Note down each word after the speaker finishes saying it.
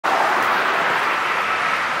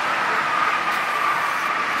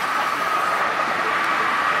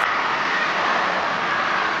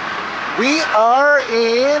We are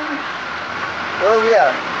in, where we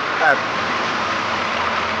are? At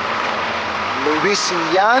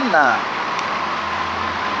Louisiana.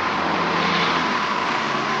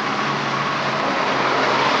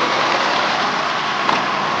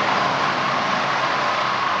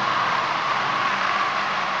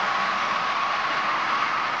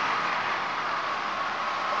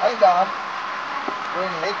 Hi, Dom. We're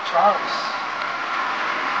in Lake Charles.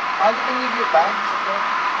 How did you leave your bags?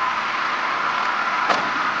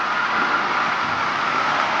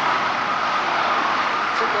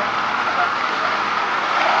 It's okay.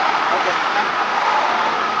 Okay.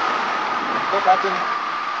 Go back to me.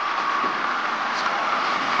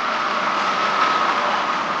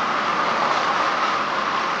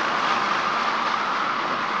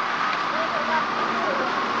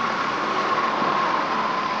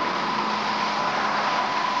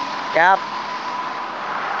 Yep.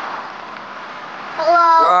 Hello.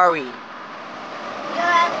 Where are we?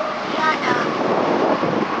 Louisiana.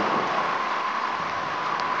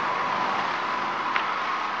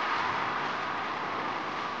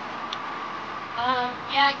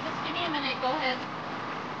 Yeah, just give me a minute. Go ahead.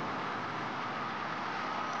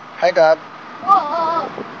 Hi, Gab. Whoa.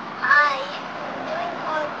 Hi. Doing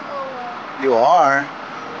parkour. You are?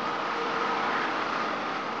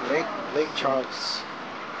 Lake Charles.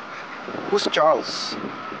 Who's Charles?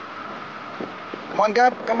 Come on,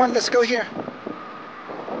 Gab. Come on, let's go here.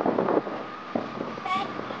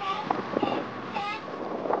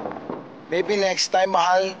 Maybe next time,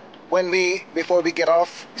 Mahal, before we get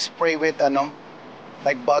off, spray with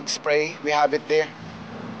like bug spray. We have it there.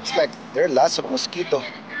 It's like there are lots of mosquito.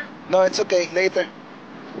 No, it's okay. Later.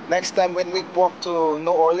 Next time when we walk to New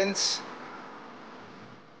Orleans.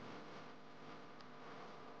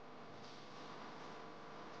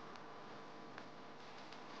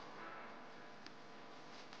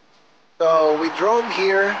 So we drove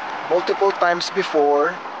here multiple times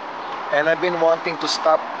before, and I've been wanting to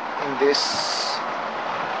stop in this,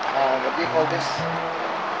 what do you call this?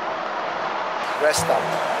 Rest stop.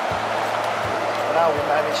 Now we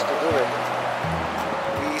managed to do it.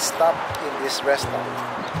 We stopped in this rest stop.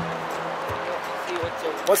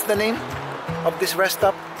 What's the name of this rest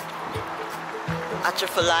stop?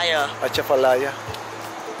 Atchafalaya. Atchafalaya.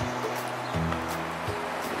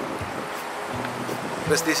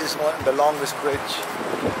 Because this is the longest bridge.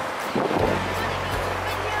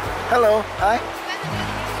 Hello, hi.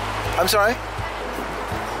 I'm sorry?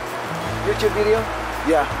 YouTube video?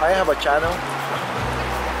 Yeah, I have a channel.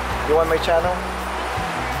 You want my channel?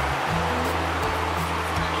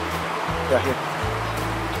 Yeah, here.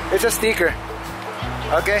 It's a sticker.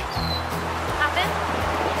 Okay. Happen?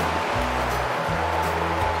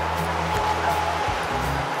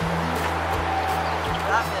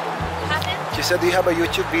 Happen? She said, do you have a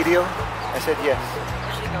YouTube video? I said yes.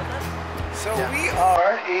 So yeah. We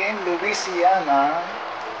are in Louisiana.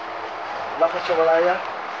 Atchafalaya.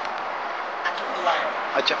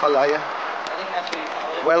 Atchafalaya. I think that's what you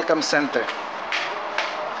call it. Welcome Center.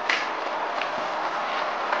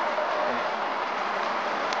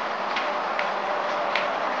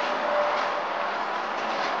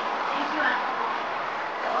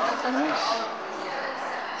 Nice.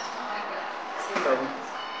 Hello.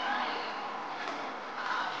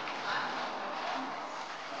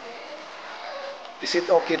 Is it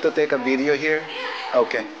okay to take a video here?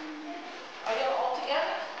 Okay. Are you all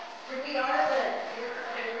together? We are, but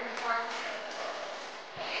you're part.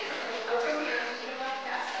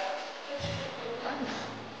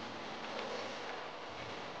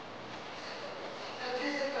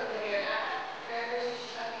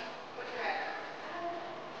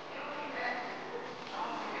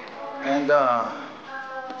 And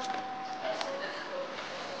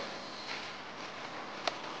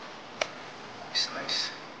it's nice.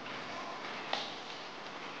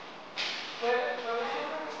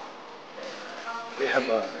 They have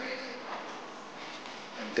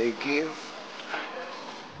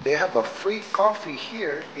they have a free coffee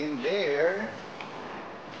here in their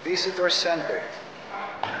visitor center.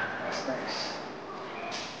 That's nice.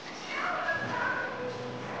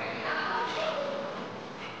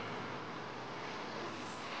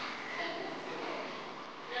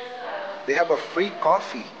 They have a free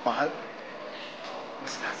coffee, Mahal.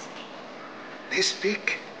 What's that? They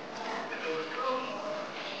speak.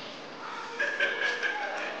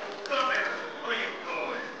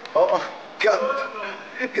 Oh, God.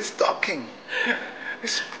 It's talking.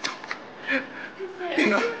 It's talking.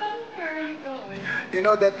 You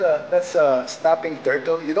know that that's a snapping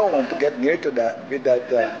turtle. You don't want to get near to that with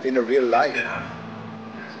that in a real life.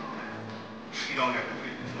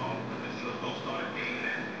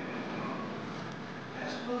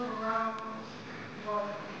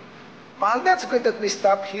 Well, that's good that we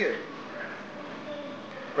stopped here,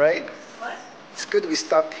 right? What? It's good we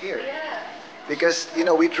stopped here Yeah. because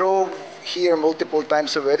we drove here multiple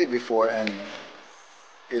times already before, and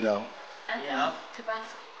you know And Yeah.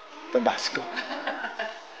 Tabasco. Tabasco.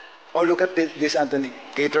 Oh, look at this, Anthony.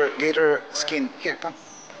 Gator skin. Here, come.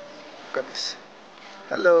 Look at this.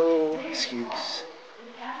 Hello. Excuse.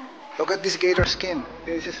 Look at this gator skin.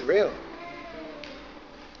 This is real.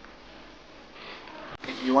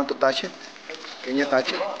 You want to touch it? Can you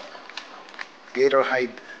touch it? Gator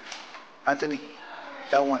hide. Anthony,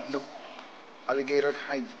 that one. Look. Alligator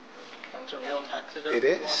hide. That's a real taxidermy. It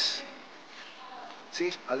is.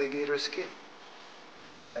 See? Alligator skin.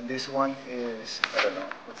 And this one is, I don't know.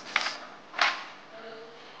 What's this?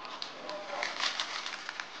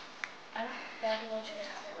 I don't badly want you to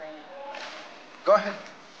have it right now. Go ahead.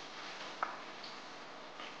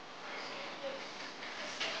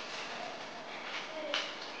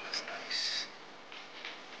 That's nice.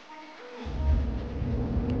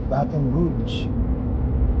 Baton Rouge,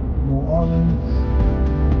 New Orleans.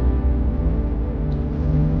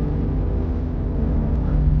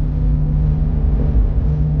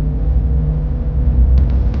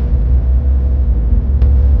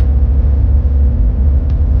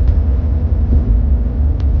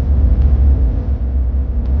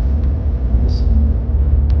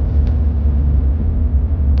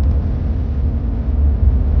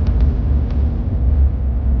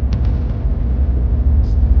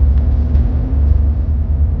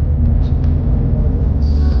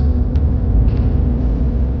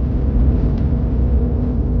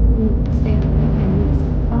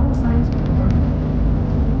 All signs report.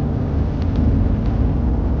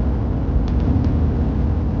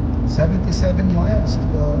 77 miles to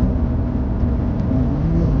go.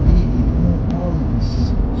 We will be in New Orleans.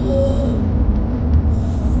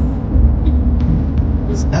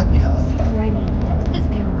 It's not hell. Righty.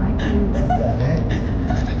 Stay right.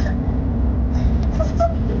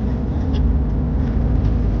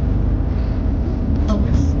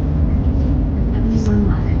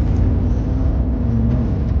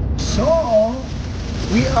 So,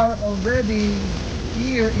 we are already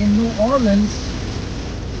here in New Orleans.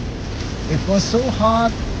 It was so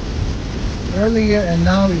hot earlier and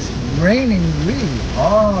now it's raining really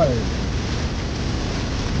hard.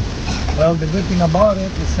 Well, the good thing about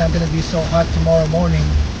it, it's not going to be so hot tomorrow morning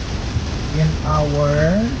in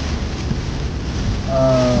our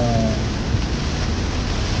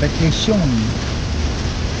vacation.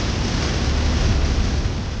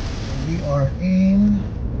 We are in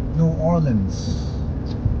New Orleans.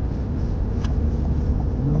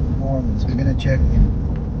 New Orleans. We're gonna check in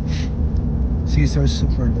Caesar's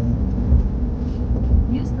Superdome.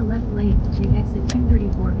 Use the left lane to take exit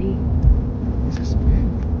 234B. This is big.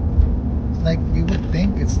 It's like you would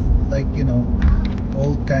think it's like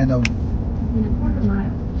old kind of. In a quarter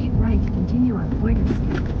mile, keep right to continue on Pointer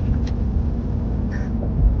Street.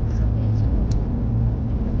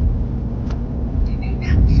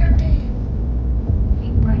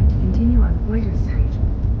 Keep right to continue on Pointer Street.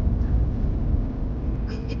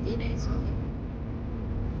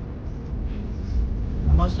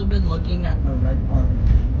 I must have been looking at the red part.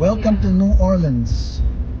 Welcome to New Orleans.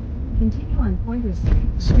 Continue on Pointer Street.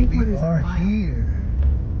 So 3/4 we of a are mile. here.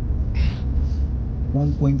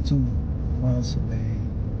 1.2 miles away.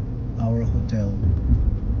 Our hotel.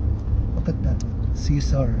 Look at that.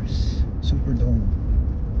 Caesar's Superdome.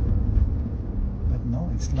 But no,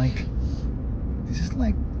 it's like this is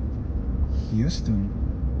like Houston.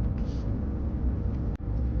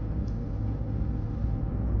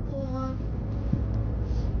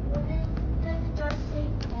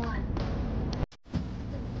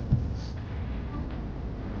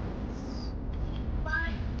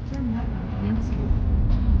 Turn left on Main Street.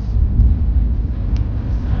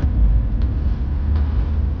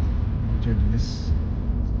 Enter this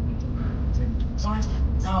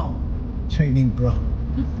No. training, bro.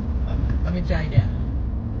 Let me try that.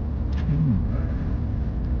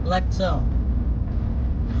 Like so.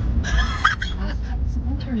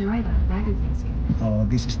 Turn right on Magazine Street. Oh,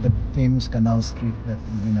 this is the famous Canal Street that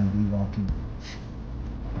we're gonna be walking.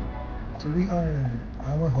 So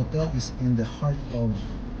our hotel is in the heart of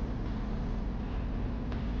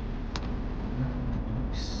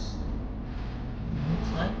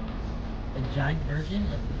Looks like a giant version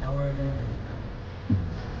of the Tower of London.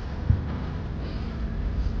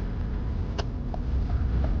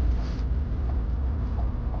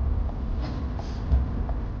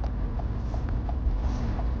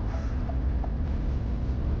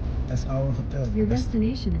 that's our hotel. Your That's-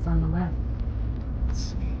 destination is on the left. let's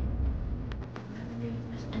see.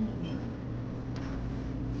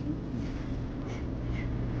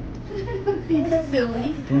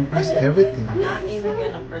 Silly. Don't press everything. I'm not even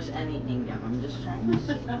gonna press anything down. I'm just trying to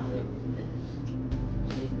see how it is.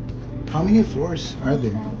 How many floors are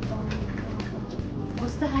there?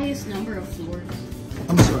 What's the highest number of floors?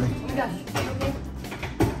 I'm sorry. Oh my gosh. Okay.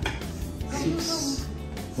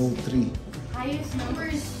 603. Highest number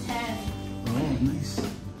is 10. Oh, nice.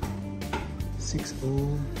 60.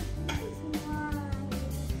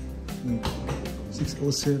 Wait.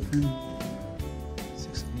 607.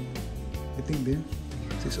 60. I think there.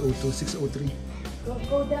 602. 603.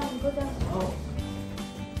 Go down, go down. Oh.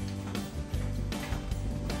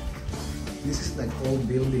 This is like old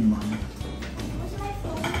building, mom. Where's my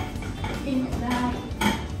phone? In my bag.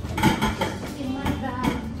 In my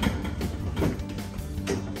bag.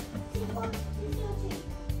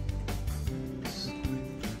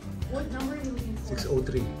 What number are you looking for?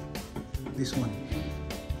 603. This one.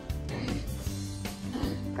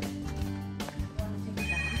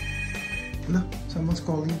 Hello, someone's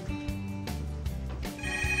calling.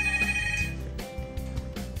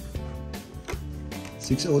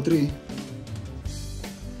 Six oh three.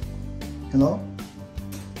 Hello?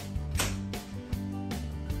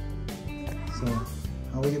 So,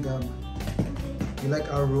 how are you, Gab? You like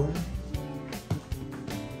our room?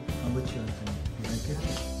 How about you? You like it?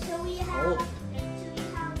 So we have.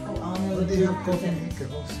 Oh, they have coffee maker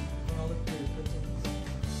also.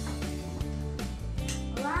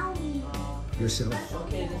 Allow me. Yourself.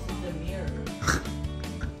 Okay, this is the mirror.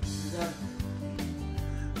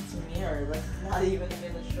 It's a mirror. Like, not even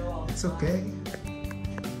gonna show off. It's okay.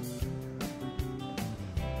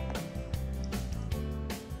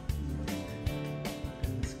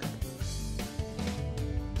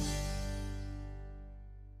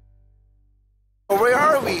 Where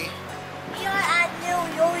are we? We are at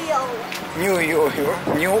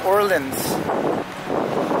New Orleans.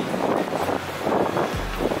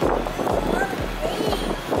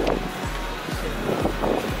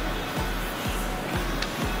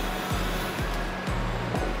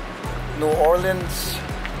 New Orleans.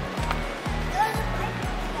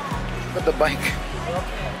 Look at the bike.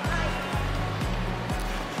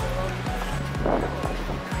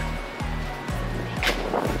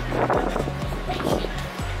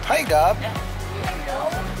 Hi, Gab.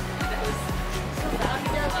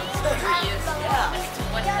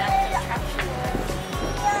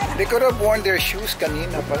 They could have worn their shoes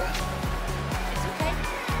kanina pala.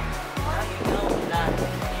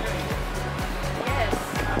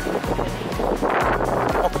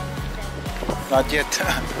 Not yet.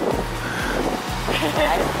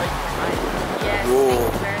 Yes, Whoa.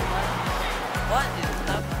 thank you very much. What is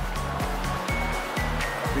up?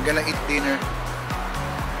 We're gonna eat dinner.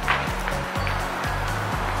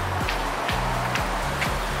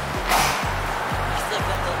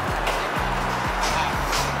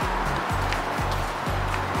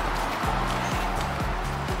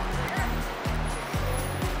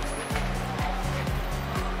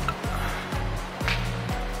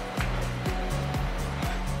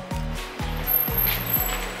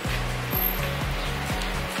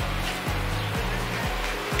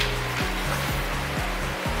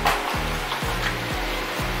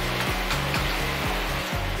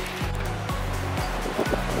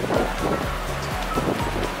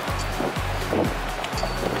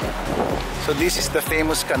 So this is the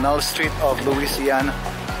famous Canal Street of Louisiana.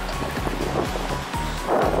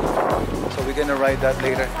 So we're gonna ride that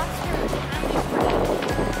later.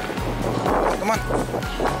 Come on.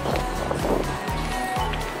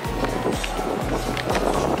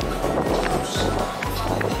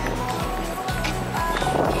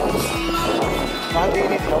 Now, do you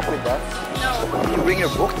need help with that? No. You bring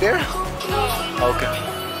your book there? No. Okay.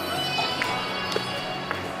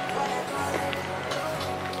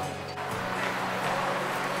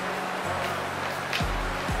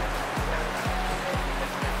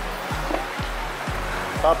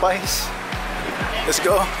 Popeyes. Let's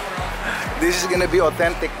go. This is gonna be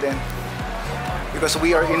authentic then, because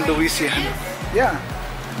we are in Louisiana. Yeah.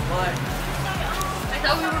 I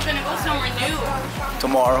thought we were gonna go somewhere new.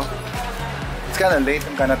 Tomorrow. It's kind of late.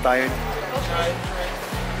 I'm kind of tired.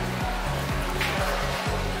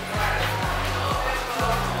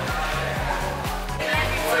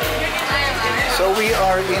 So we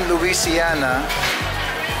are in Louisiana,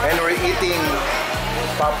 and we're eating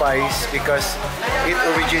Popeyes because it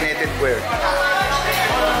originated where?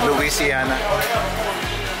 Louisiana.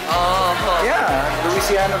 Oh. Yeah,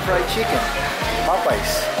 Louisiana fried chicken.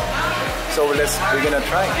 Popeyes. So we're gonna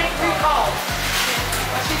try.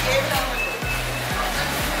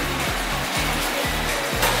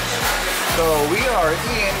 So we are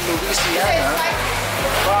in Louisiana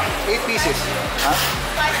 8 pieces.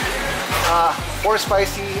 Huh? 4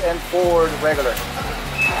 spicy and 4 regular.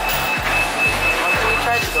 We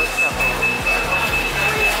tried to go somewhere.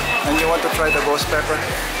 And you want to try the ghost pepper?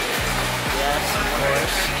 Yes, of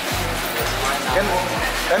course.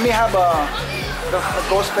 Let me have the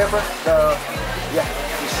ghost pepper. Yeah.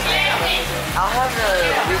 Please. I'll have the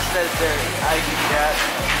least that I can get.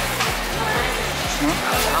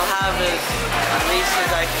 I'll have as least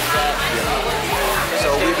as I can get.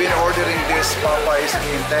 So we've been ordering this Popeyes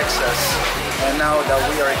in Texas, and now that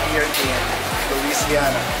we are here in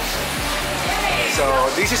Louisiana. So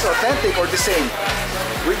this is authentic or the same?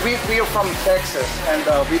 We are from Texas, and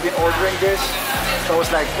we've been ordering this. So I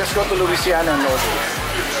was like, let's go to Louisiana and order it.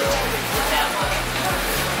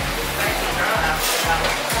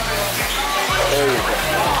 There you go.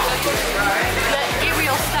 Let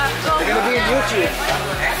Gabriel stop. Go. They're gonna be in YouTube.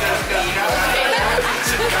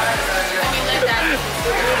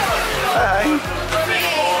 Hi.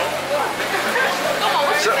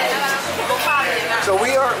 So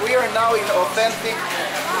we are now in authentic.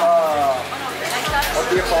 What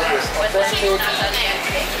do you call this?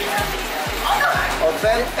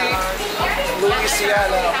 Authentic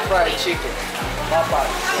Louisiana fried chicken.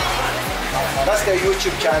 Popeyes. That's their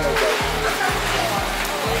YouTube channel, guys.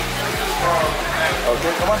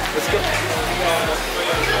 Okay, come on, let's go.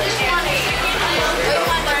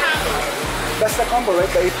 That's the combo, right?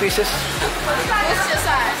 The 8 pieces. What's your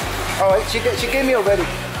size? Alright, she gave me already.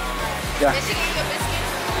 Yeah. Did she give you a biscuit?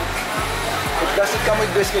 It doesn't come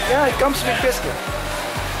with biscuit. Yeah, it comes with biscuit.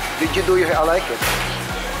 Did you do your hair? I like it.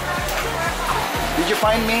 Did you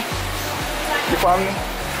find me? You found me?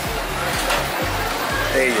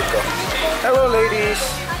 There you go. Hello, ladies.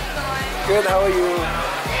 Good, how are you?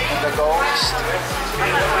 And the ghost.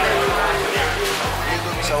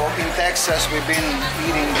 So in Texas, we've been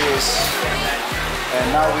eating this.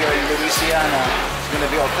 And now we are in Louisiana. It's going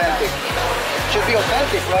to be authentic. Should be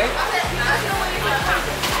authentic, right?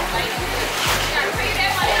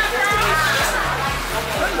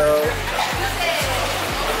 Hello.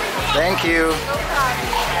 Thank you.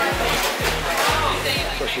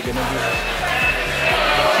 What's she gonna do?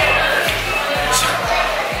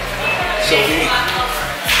 So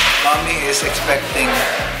Mommy is expecting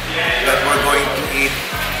that we're going to eat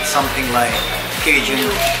something like Cajun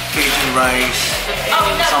rice,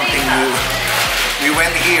 something new. We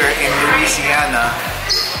went here in Louisiana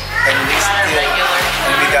and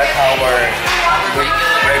we got our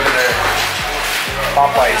regular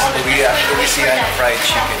Popeyes Louisiana fried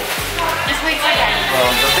chicken. Well,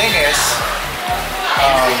 the thing is,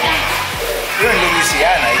 here in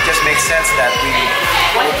Louisiana, it just makes sense that we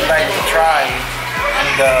would like to try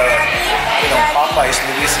the Popeyes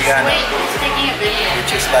Louisiana,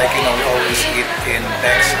 which is like we always eat in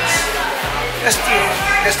Texas. Just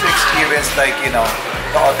to experience the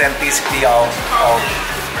authenticity of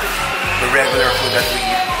the regular food that we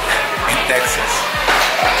eat in Texas.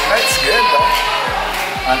 That's good though.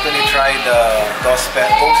 Anthony tried the ghost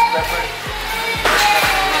pepper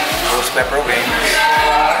wings,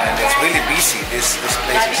 and it's really busy. This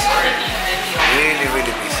place is really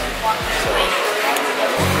busy. So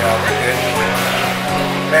yeah, we're good.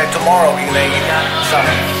 And tomorrow we're gonna eat some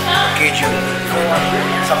Cajun food,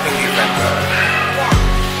 something different.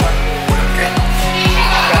 Okay.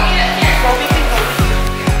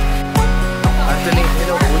 Anthony,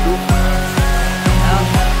 voodoo.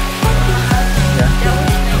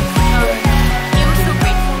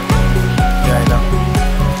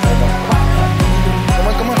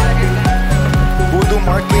 Come on. Voodoo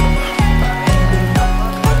Market.